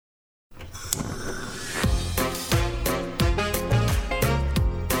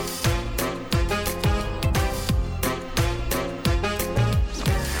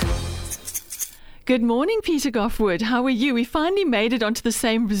Good morning, Peter Goffwood. How are you? We finally made it onto the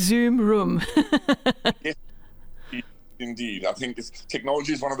same Zoom room. Yes, indeed. I think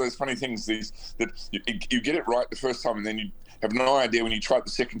technology is one of those funny things that you get it right the first time, and then you have no idea when you try it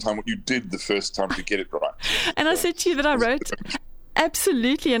the second time what you did the first time to get it right. And I said to you that I wrote...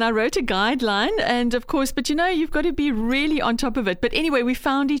 Absolutely, and I wrote a guideline, and of course, but you've got to be really on top of it. But anyway, we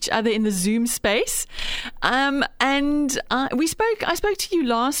found each other in the Zoom space, and I spoke to you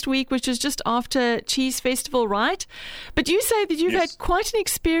last week, which was just after Cheese Festival, right? But you say that you've had quite an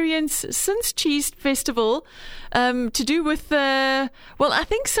experience since Cheese Festival, to do with I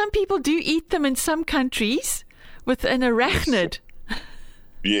think some people do eat them in some countries with an arachnid.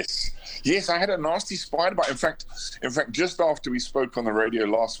 Yes, I had a nasty spider bite. In fact, just after we spoke on the radio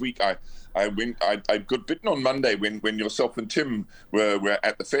last week, I got bitten on Monday when yourself and Tim were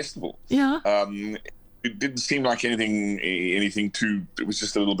at the festival. Yeah. It didn't seem like anything too. It was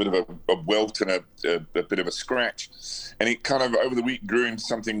just a little bit of a welt and a bit of a scratch, and it kind of over the week grew into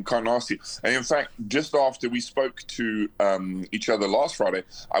something kind of nasty. And in fact, just after we spoke to each other last Friday,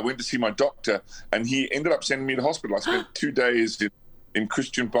 I went to see my doctor, and he ended up sending me to hospital. I spent 2 days in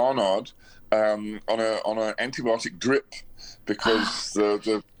Christian Barnard on an antibiotic drip because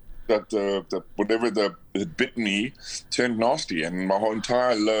the whatever had bitten me turned nasty, and my whole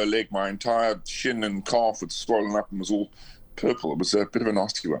entire lower leg, my entire shin and calf was swollen up and was all purple. It was a bit of a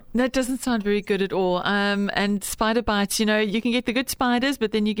nasty one. That doesn't sound very good at all. And spider bites, you can get the good spiders,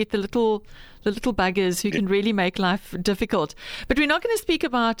 but then you get the little buggers who can really make life difficult. But we're not going to speak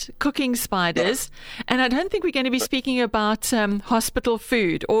about cooking spiders, and I don't think we're going to be speaking about hospital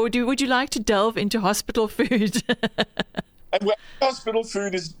food. Or would you like to delve into hospital food? Well, hospital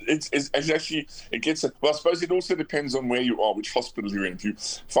food is actually, it gets I suppose it also depends on where you are, which hospital you're in. If you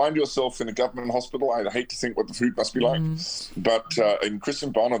find yourself in a government hospital, I hate to think what the food must be like. But in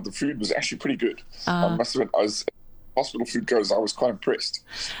Christian Barnard, the food was actually pretty good. I must admit, as hospital food goes, I was quite impressed.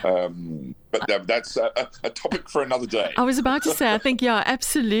 But that's a topic for another day. I was about to say, I think, yeah,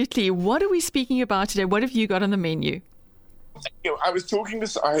 absolutely. What are we speaking about today? What have you got on the menu? I was talking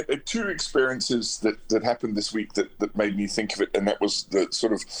to. I had 2 experiences that happened this week that made me think of it, and that was the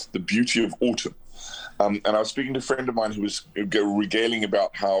sort of the beauty of autumn. And I was speaking to a friend of mine who was regaling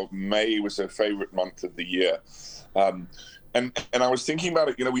about how May was her favourite month of the year. And I was thinking about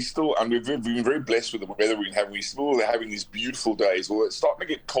it. We've been very blessed with the weather we've been having. We still are having these beautiful days. Well, it's starting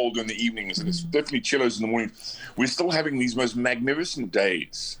to get colder in the evenings, and it's definitely chillos in the morning. We're still having these most magnificent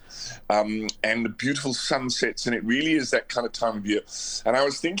days. And the beautiful sunsets, and it really is that kind of time of year. And I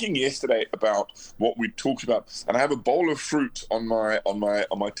was thinking yesterday about what we talked about, and I have a bowl of fruit on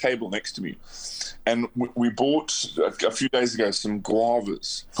my table next to me, and we bought a few days ago some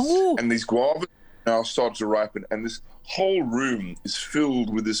guavas, and these guavas now started to ripen, and this whole room is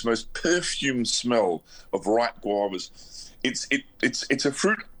filled with this most perfumed smell of ripe guavas. It's a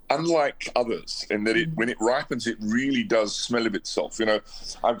fruit unlike others, in that when it ripens, it really does smell of itself.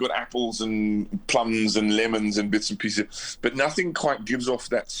 I've got apples and plums and lemons and bits and pieces, but nothing quite gives off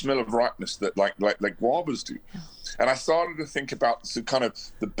that smell of ripeness that like guavas do. And I started to think about the kind of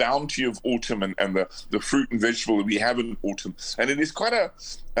the bounty of autumn and the fruit and vegetable that we have in autumn. And it is quite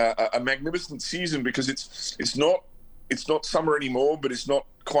a magnificent season, because it's not summer anymore, but it's not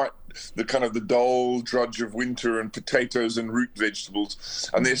quite the kind of the dull drudge of winter and potatoes and root vegetables.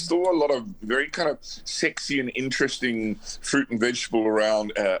 And there's still a lot of very kind of sexy and interesting fruit and vegetable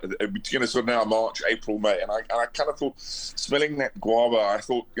around, sort of now March, April, May. And I kind of thought, smelling that guava, I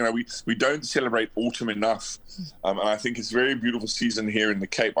thought, we don't celebrate autumn enough. And I think it's a very beautiful season here in the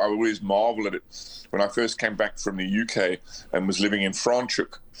Cape. I always marvel at it when I first came back from the UK and was living in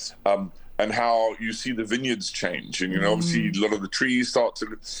Franschhoek. And how you see the vineyards change. And, obviously a lot of the trees start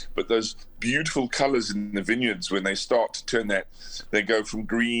to, but those beautiful colors in the vineyards, when they start to turn they go from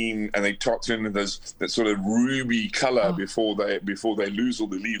green and they start to turn into that sort of ruby color before they lose all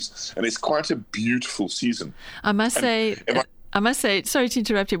the leaves. And it's quite a beautiful season. I must say, sorry to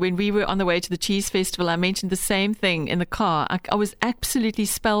interrupt you, when we were on the way to the Cheese Festival, I mentioned the same thing in the car. I was absolutely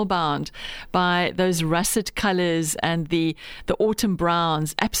spellbound by those russet colors and the autumn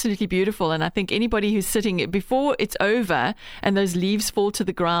browns. Absolutely beautiful. And I think anybody who's sitting, before it's over and those leaves fall to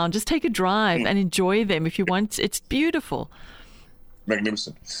the ground, just take a drive and enjoy them if you want. It's beautiful.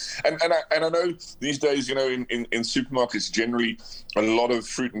 Magnificent. And I know these days, in supermarkets, generally a lot of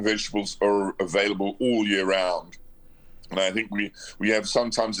fruit and vegetables are available all year round. And I think we have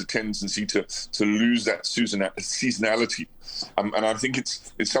sometimes a tendency to lose that seasonality. And I think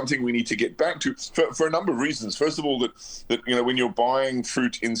it's something we need to get back to for a number of reasons. First of all, that when you're buying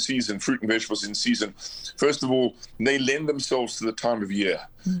fruit in season, fruit and vegetables in season, first of all, they lend themselves to the time of year,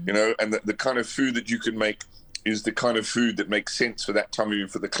 and the kind of food that you can make is the kind of food that makes sense for that time of year,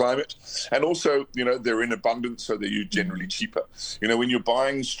 for the climate. And also, they're in abundance, so they're generally cheaper. When you're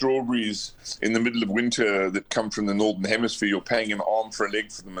buying strawberries in the middle of winter that come from the Northern Hemisphere, you're paying an arm for a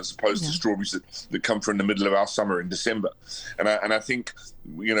leg for them, as opposed to strawberries that come from the middle of our summer in December. And I think,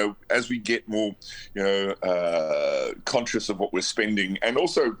 as we get more, conscious of what we're spending, and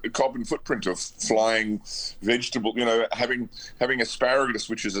also the carbon footprint of flying vegetable, having asparagus,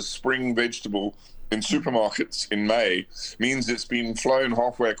 which is a spring vegetable, in supermarkets in May, means it's been flown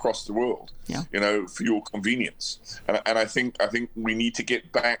halfway across the world, for your convenience. And I think we need to get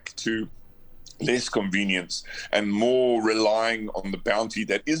back to less convenience and more relying on the bounty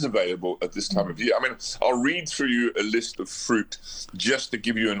that is available at this time of year. I mean, I'll read through you a list of fruit just to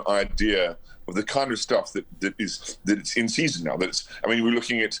give you an idea of the kind of stuff that it's in season now. We're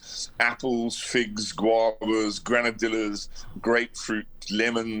looking at apples, figs, guavas, granadillas, grapefruit,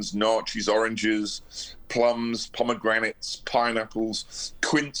 lemons, naartjies, oranges, plums, pomegranates, pineapples,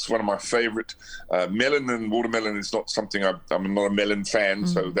 quince, one of my favorite. Melon and watermelon is not something I'm not a melon fan,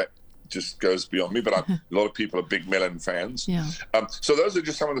 so that just goes beyond me, but a lot of people are big melon fans. So those are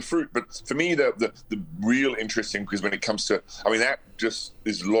just some of the fruit. But for me, the real interesting, because when it comes to, that just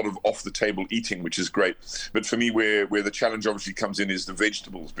is a lot of off the table eating, which is great. But for me, where the challenge obviously comes in is the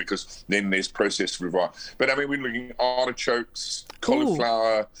vegetables, because then there's processed food. But we're looking at artichokes,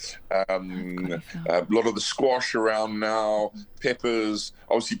 cauliflower, a lot of the squash around now, peppers,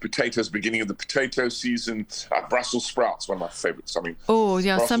 obviously potatoes, beginning of the potato season, Brussels sprouts, one of my favorites.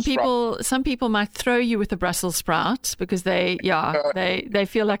 Some people might throw you with a Brussels sprout because they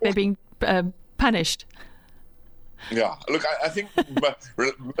feel like they're being punished. Yeah, look, I think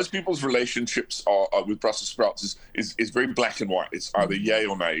most people's relationships are with Brussels sprouts is very black and white. It's either yay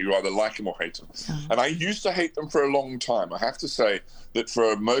or nay. You either like them or hate them. And I used to hate them for a long time. I have to say that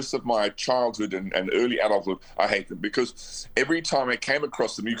for most of my childhood and early adulthood, I hate them, because every time I came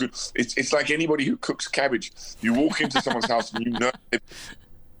across them, it's like anybody who cooks cabbage. You walk into someone's house and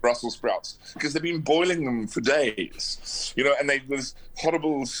Brussels sprouts, because they've been boiling them for days, and this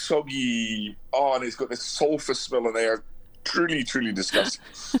horrible, soggy, and it's got this sulfur smell, and they are truly, truly disgusting.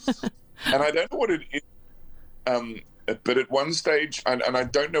 And I don't know what it is, but at one stage, and I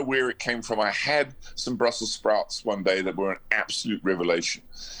don't know where it came from, I had some Brussels sprouts one day that were an absolute revelation.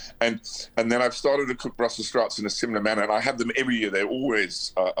 And then I've started to cook Brussels sprouts in a similar manner, and I have them every year. They're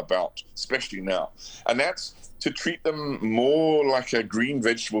always about, especially now. And that's to treat them more like a green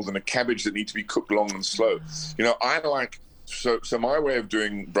vegetable than a cabbage that need to be cooked long and slow. I like, so my way of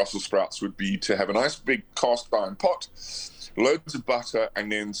doing Brussels sprouts would be to have a nice big cast iron pot, loads of butter,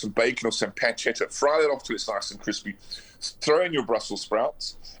 and then some bacon or some pancetta. Fry that off till it's nice and crispy. Throw in your Brussels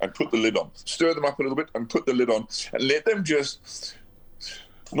sprouts and put the lid on. Stir them up a little bit and put the lid on, and let them just,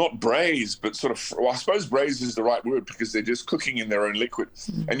 not braise, but sort of, I suppose braise is the right word, because they're just cooking in their own liquid.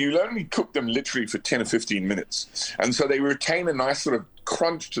 And you'll only cook them literally for 10 or 15 minutes. And so they retain a nice sort of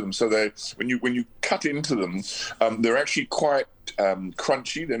crunch to them. So when you cut into them, they're actually quite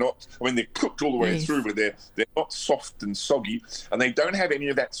crunchy. They're not, they're cooked all the way through, but they're not soft and soggy, and they don't have any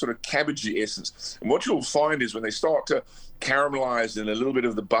of that sort of cabbagey essence. And what you'll find is when they start to caramelize in a little bit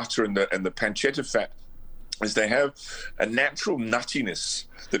of the butter and the pancetta fat, is they have a natural nuttiness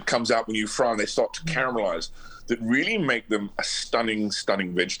that comes out when you fry, and they start to caramelize, that really make them a stunning,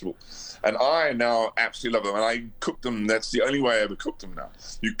 stunning vegetable. And I now absolutely love them. And I cook them, that's the only way I ever cook them now.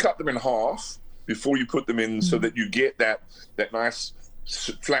 You cut them in half before you put them in, so that you get that nice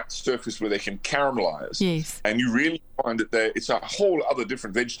flat surface where they can caramelize. Yes. And you really find that it's a whole other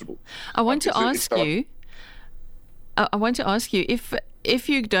different vegetable. I want to ask you, if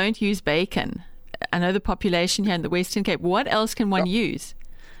you don't use bacon, I know the population here in the Western Cape, what else can one use?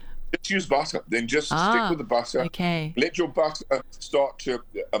 Just use butter. Then just stick with the butter. Okay. Let your butter start to,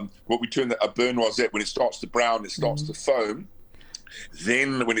 what we term a beurre noisette. When it starts to brown, it starts to foam.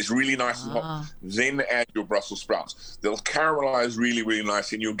 Then when it's really nice and hot, then add your Brussels sprouts. They'll caramelize really, really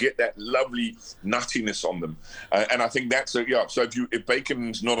nice, and you'll get that lovely nuttiness on them. And I think that's so if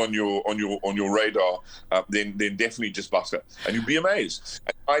bacon's not on your radar, then definitely just butter, and you'll be amazed.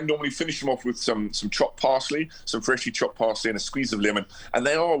 And I normally finish them off with some chopped parsley, some freshly chopped parsley, and a squeeze of lemon, and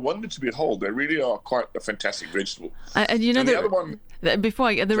they are a wonder to behold. They really are quite a fantastic vegetable. And the other one.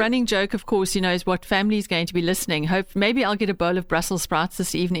 Running joke, of course, is what family is going to be listening. Maybe I'll get a bowl of Brussels sprouts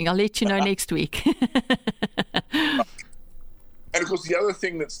this evening. I'll let you know next week. of course, the other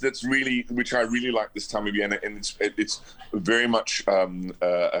thing that's really, which I really like this time of year, and it's very much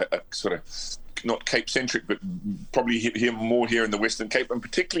a sort of not Cape centric, but probably here in the Western Cape, and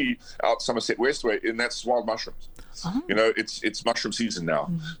particularly out Somerset West way, and that's wild mushrooms. Oh. You know, it's mushroom season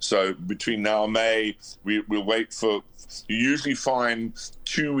now. So between now and May, we'll wait for. You usually find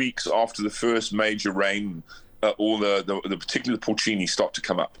 2 weeks after the first major rain, all the particularly the porcini start to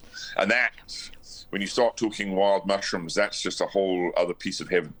come up, and that. When you start talking wild mushrooms, that's just a whole other piece of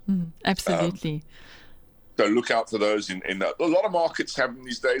heaven. Absolutely. So look out for those. In a lot of markets have them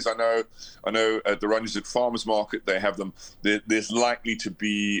these days. I know at the Runners Farmers Market they have them. There's likely to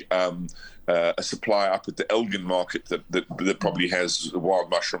be a supply up at the Elgin Market that probably has wild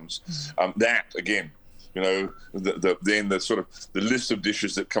mushrooms. That again. You know, then the sort of the list of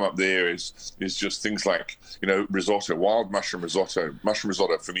dishes that come up there is just things like, you know, risotto, wild mushroom risotto. Mushroom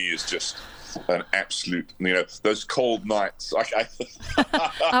risotto for me is just an absolute, you know, those cold nights.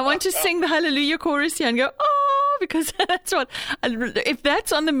 I want to sing the Hallelujah chorus here and go, oh, because that's what, if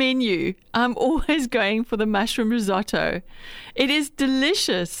that's on the menu, I'm always going for the mushroom risotto. It is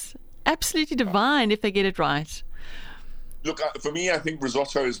delicious, absolutely divine if they get it right. Look, for me, I think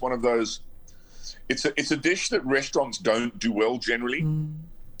risotto is one of those. It's a dish that restaurants don't do well generally,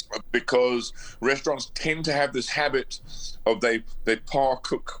 because restaurants tend to have this habit of they par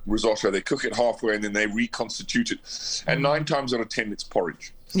cook risotto, they cook it halfway and then they reconstitute it, and 9 times out of 10 it's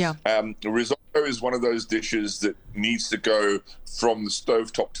porridge. Yeah. Risotto is one of those dishes that needs to go from the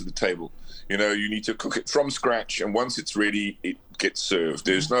stovetop to the table. You know, you need to cook it from scratch, and once it's ready, it gets served.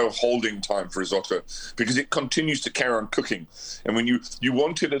 There's no holding time for risotto because it continues to carry on cooking. And when you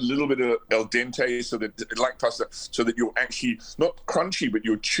want it a little bit of al dente, so that like pasta, so that you're actually not crunchy, but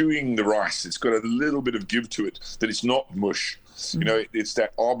you're chewing the rice. It's got a little bit of give to it, that it's not mush. You know, it's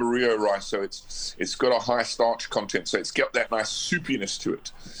that arborio rice, so it's got a high starch content, so it's got that nice soupiness to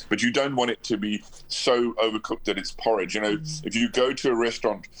it. But you don't want it to be so overcooked that it's porridge. You know, if you go to a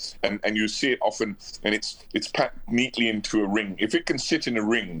restaurant and you see it often, and it's packed neatly into a ring. If it can sit in a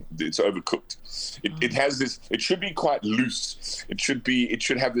ring, it's overcooked. It has this. It should be quite loose. It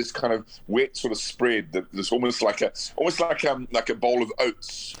should have this kind of wet sort of spread that's almost like a bowl of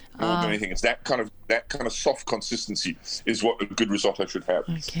oats. More than anything, it's that kind of soft consistency is what a good risotto should have.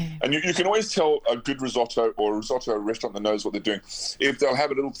 Okay. And you can always tell a good risotto or a risotto restaurant that knows what they're doing if they'll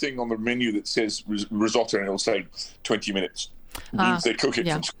have a little thing on the menu that says risotto and it'll say 20 minutes. It means they cook it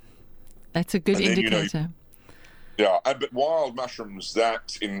from scratch. That's a good indicator. But wild mushrooms,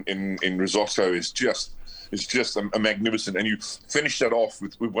 that in risotto is just a magnificent. And you finish that off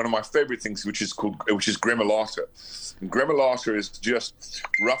with one of my favorite things, which is gremolata. And gremolata is just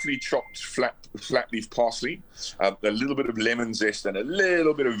roughly chopped flat leaf parsley, a little bit of lemon zest, and a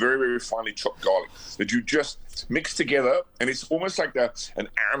little bit of very, very finely chopped garlic that you just mix together, and it's almost like an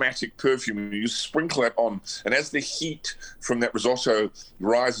aromatic perfume. And you sprinkle that on, and as the heat from that risotto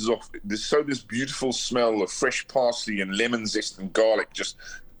rises off, this beautiful smell of fresh parsley and lemon zest and garlic just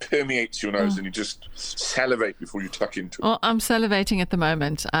permeates your nose, and you just salivate before you tuck into it. Well, I'm salivating at the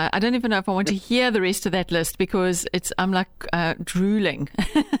moment. I don't even know if I want to hear the rest of that list because I'm like drooling.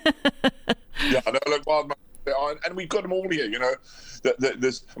 Yeah, I know, like wild, and we've got them all here. You know,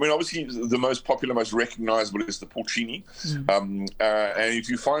 obviously the most popular, most recognizable is the porcini, and if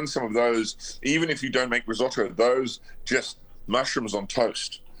you find some of those, even if you don't make risotto, those just mushrooms on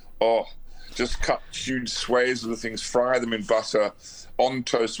toast. Oh, just cut huge swathes of the things, fry them in butter on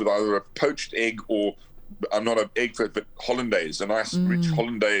toast with either a poached egg or, I'm not an egg fan, but hollandaise, a nice rich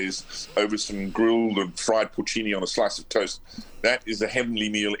hollandaise over some grilled and fried porcini on a slice of toast. That is a heavenly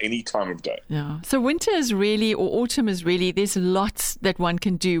meal any time of day. Yeah. So winter is really, or autumn is really, there's lots that one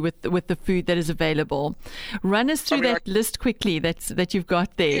can do with the food that is available. Run us through that list quickly that you've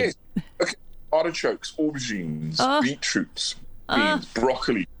got there. Yes. Okay. Artichokes, aubergines, beetroots, beans,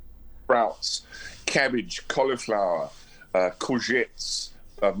 broccoli, sprouts, cabbage, cauliflower, courgettes,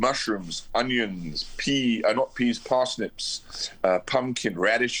 mushrooms, onions, parsnips, pumpkin,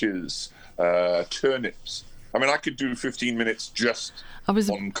 radishes, turnips. I mean, I could do 15 minutes just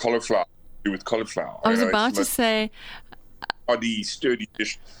on cauliflower. With cauliflower, I was about to say, sturdy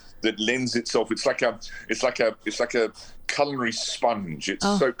dish that lends itself. It's like a culinary sponge. It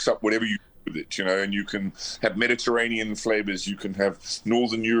soaks up whatever you with it, you know, and you can have Mediterranean flavors, you can have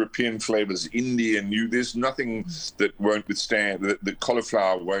Northern European flavors, Indian. There's nothing that won't withstand, that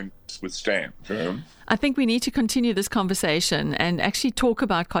cauliflower won't withstand. You know? I think we need to continue this conversation and actually talk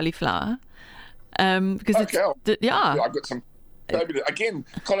about cauliflower. Because I've got some. Again,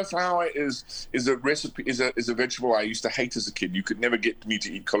 cauliflower is a recipe, is a vegetable I used to hate as a kid. You could never get me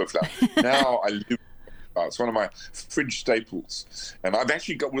to eat cauliflower. Now I live. cauliflower. It's one of my fridge staples. And I've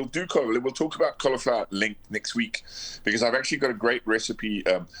actually got, we'll talk about cauliflower next week, because I've actually got a great recipe.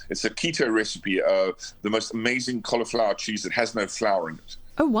 It's a keto recipe, the most amazing cauliflower cheese that has no flour in it.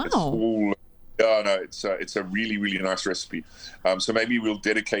 Oh, wow. It's all, it's a really, really nice recipe. So maybe we'll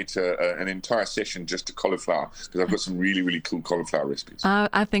dedicate an entire session just to cauliflower, because I've got some really, really cool cauliflower recipes.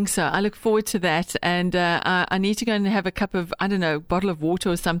 I think so. I look forward to that. And I need to go and have a cup of, bottle of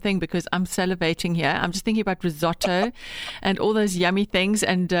water or something, because I'm salivating here. I'm just thinking about risotto and all those yummy things,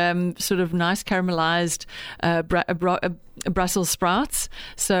 and sort of nice caramelized Brussels sprouts.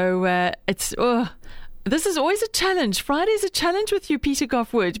 So this is always a challenge. Friday's a challenge with you, Peter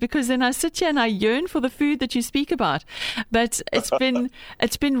Goff-Wood, because then I sit here and I yearn for the food that you speak about. But it's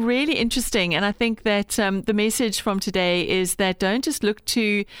been really interesting, and I think that the message from today is that don't just look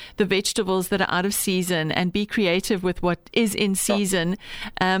to the vegetables that are out of season, and be creative with what is in season.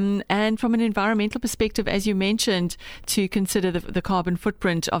 And from an environmental perspective, as you mentioned, to consider the carbon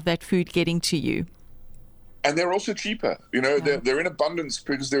footprint of that food getting to you. And they're also cheaper. They're in abundance,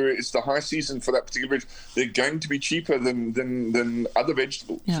 because it's the high season for that particular vegetable. They're going to be cheaper than other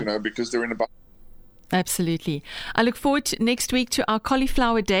vegetables, because they're in abundance. Absolutely. I look forward to next week to our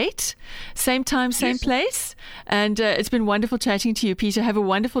cauliflower date. Same time, same place. And it's been wonderful chatting to you, Peter. Have a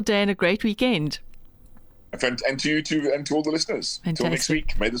wonderful day and a great weekend. And to you too, and to all the listeners. Fantastic. Until next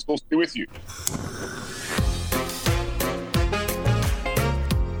week, may the force be with you.